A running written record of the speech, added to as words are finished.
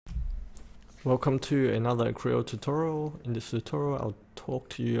Welcome to another Creo tutorial. In this tutorial, I'll talk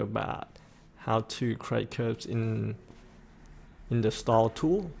to you about how to create curves in the style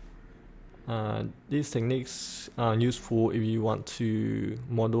tool. These techniques are useful if you want to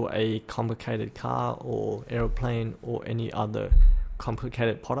model a complicated car or airplane or any other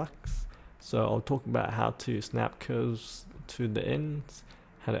complicated products. So I'll talk about how to snap curves to the ends,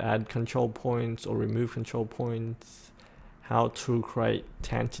 how to add control points or remove control points, how to create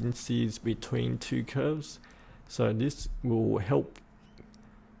tangencies between two curves. So this will help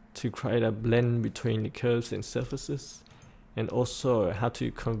to create a blend between the curves and surfaces, and also how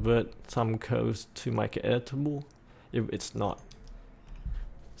to convert some curves to make it editable if it's not.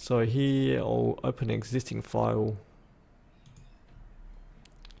 So here I'll open an existing file.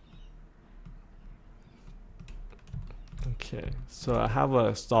 Okay, so I have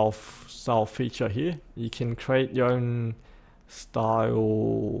a style feature here. You can create your own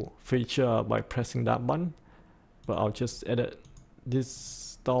style feature by pressing that button, but I'll just edit this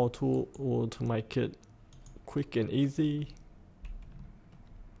style tool to make it quick and easy.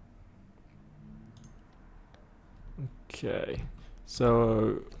 Okay,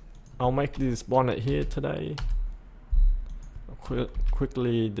 so I'll make this bonnet here today. I'll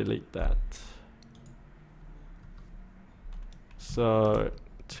quickly delete that. So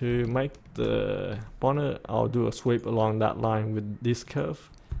to make the bonnet, I'll do a sweep along that line with this curve,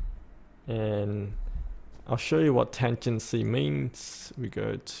 and I'll show you what tangency means. We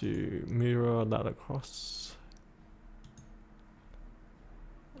go to mirror that across,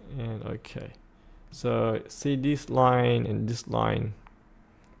 and okay, so see this line and this line.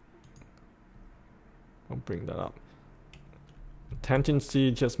 I'll bring that up.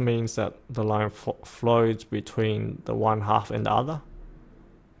 Tangency just means that the line flows between the one half and the other.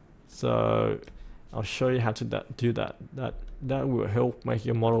 So I'll show you how to do that. That will help make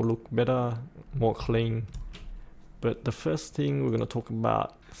your model look better, more clean. But the first thing we're going to talk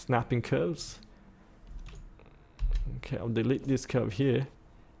about snapping curves. Okay, I'll delete this curve here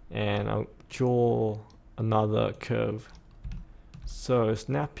and I'll draw another curve. So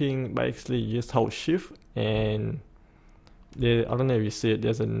snapping, basically you just hold shift, and I don't know if you see it,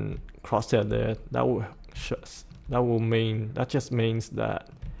 there's a crosshair there. That just means that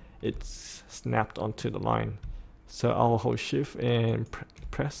it's snapped onto the line. So I'll hold shift and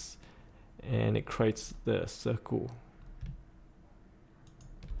press, and it creates the circle.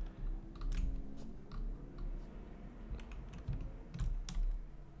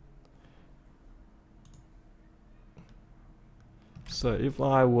 So if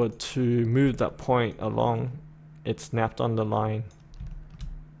I were to move that point along, it snapped on the line.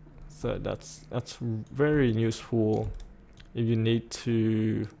 So that's very useful if you need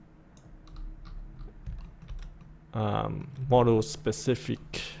to model specific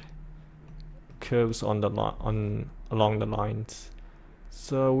curves on the along the lines.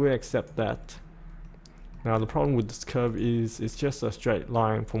 So we accept that. Now the problem with this curve is it's just a straight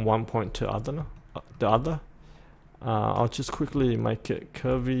line from one point to the other. I'll just quickly make it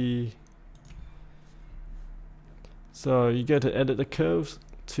curvy. So you go to edit the curves.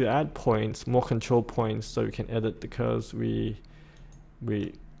 To add points, more control points, so we can edit the curves, we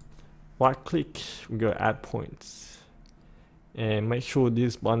right click, we go add points, and make sure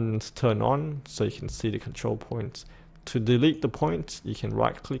these buttons turn on so you can see the control points. To delete the points, you can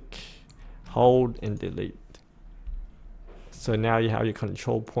right click, hold, and delete. So now you have your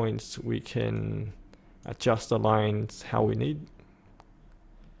control points. We can adjust the lines how we need.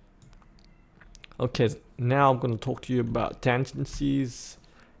 Okay, now I'm going to talk to you about tangencies.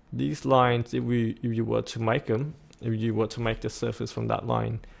 These lines, if you were to make them, if you were to make the surface from that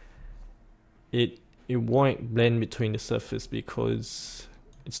line, it won't blend between the surface because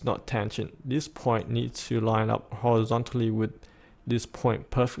it's not tangent. This point needs to line up horizontally with this point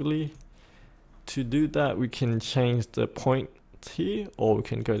perfectly. To do that, we can change the point here, or we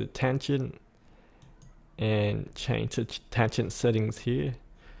can go to tangent and change the tangent settings here.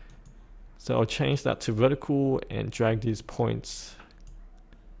 So I'll change that to vertical and drag these points.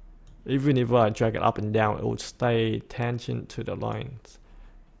 Even if I drag it up and down, it will stay tangent to the lines.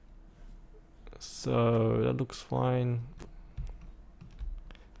 So that looks fine.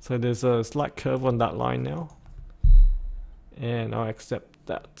 So there's a slight curve on that line now, and I'll accept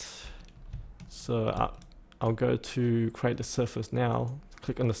that. So I'll go to create the surface now.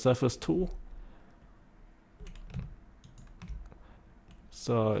 Click on the surface tool.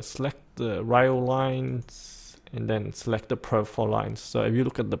 So select the rail lines and then select the profile lines. So if you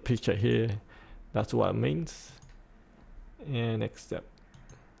look at the picture here, that's what it means, and accept.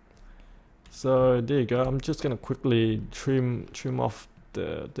 So there you go. I'm just gonna quickly trim off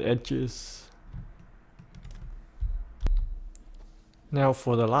the edges. Now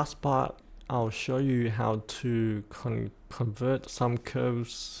for the last part, I'll show you how to convert some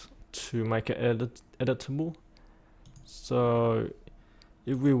curves to make it editable. So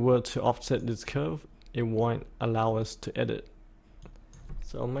if we were to offset this curve, it won't allow us to edit.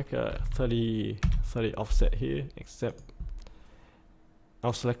 So I'll make a 30 offset here, except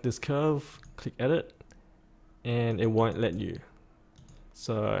I'll select this curve, click edit, and it won't let you.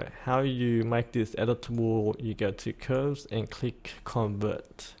 So how you make this editable, you go to curves and click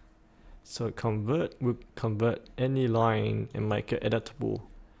convert. So convert will convert any line and make it editable.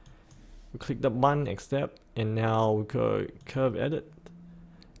 We click the button, accept, and now we go curve edit,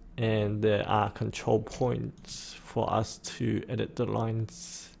 and there are control points for us to edit the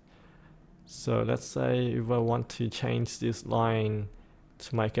lines. So let's say if I want to change this line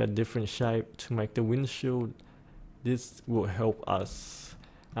to make a different shape, to make the windshield, this will help us.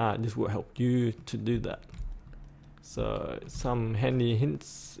 This will help you to do that. So some handy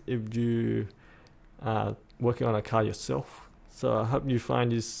hints if you are working on a car yourself. So I hope you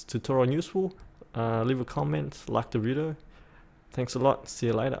find this tutorial useful. Leave a comment, like the video. Thanks a lot. See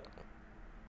you later.